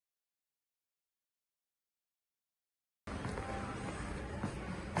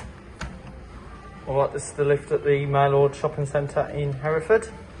Alright, this is the lift at the Maylord shopping centre in Hereford.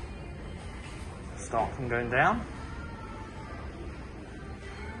 Start from going down.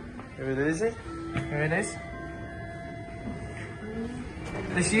 Here it is. Here it is.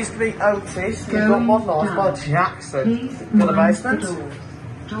 This used to be Otis, and it got modernised by Jackson for the basement.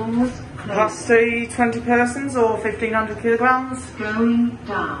 Doors Capacity 20 persons or 1500 kilograms. going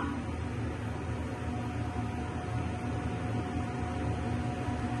down.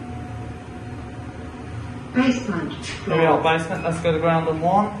 Basement Here we are, floor. basement. Let's go to ground on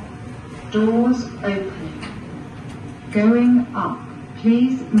one. Doors opening. Going up.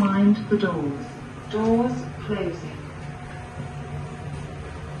 Please mind the doors. Doors closing.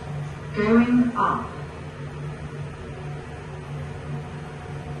 Going up.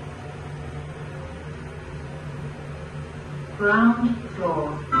 Ground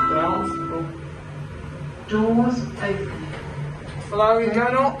floor. Ground floor. Doors opening. Hello, you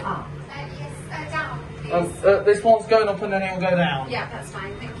going up? Up. Yes, down, please. This one's going up and then it'll go down. Yeah, that's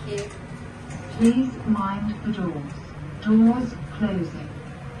fine, thank you. Please mind the doors. Doors closing.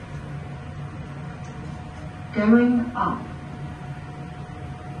 Going up.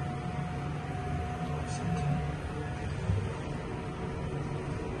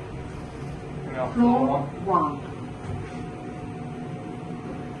 Here we are, Floor 1.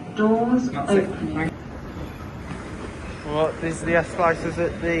 Doors That's it. opening. Well, these are the escalators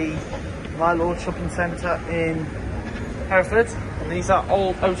at the Maylord shopping centre in Hereford, and these are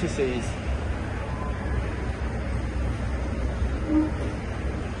old Otis's.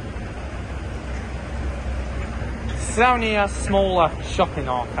 It's only a smaller shopping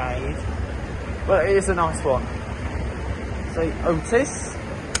arcade, but it is a nice one. See,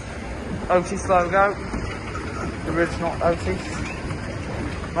 Otis logo, the original Otis.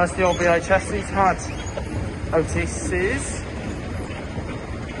 Most of the old VHSs had Otis's.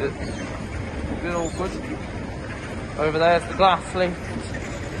 Good, all good. Over there's the glass lift.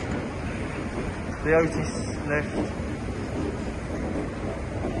 The Otis lift.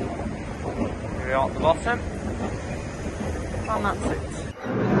 Here we are at the bottom. And that's it.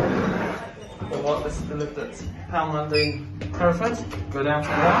 Alright, this is the lift at Pound Landing, Hereford. Go down to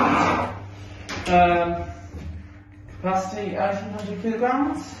the ground. Capacity 1800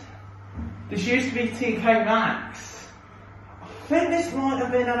 kilograms. This used to be TK Max. I think this might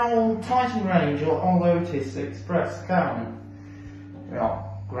have been an old Titan range or old Otis Express count. We are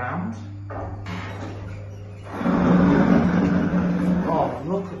ground. Oh,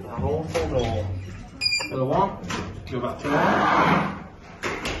 look at that awful door. Another one. Go back to one.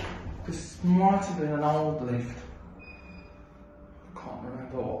 This might have been an old lift. I can't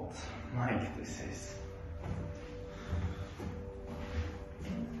remember what make this is.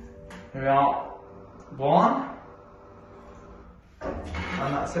 Here we are, one,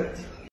 and that's it.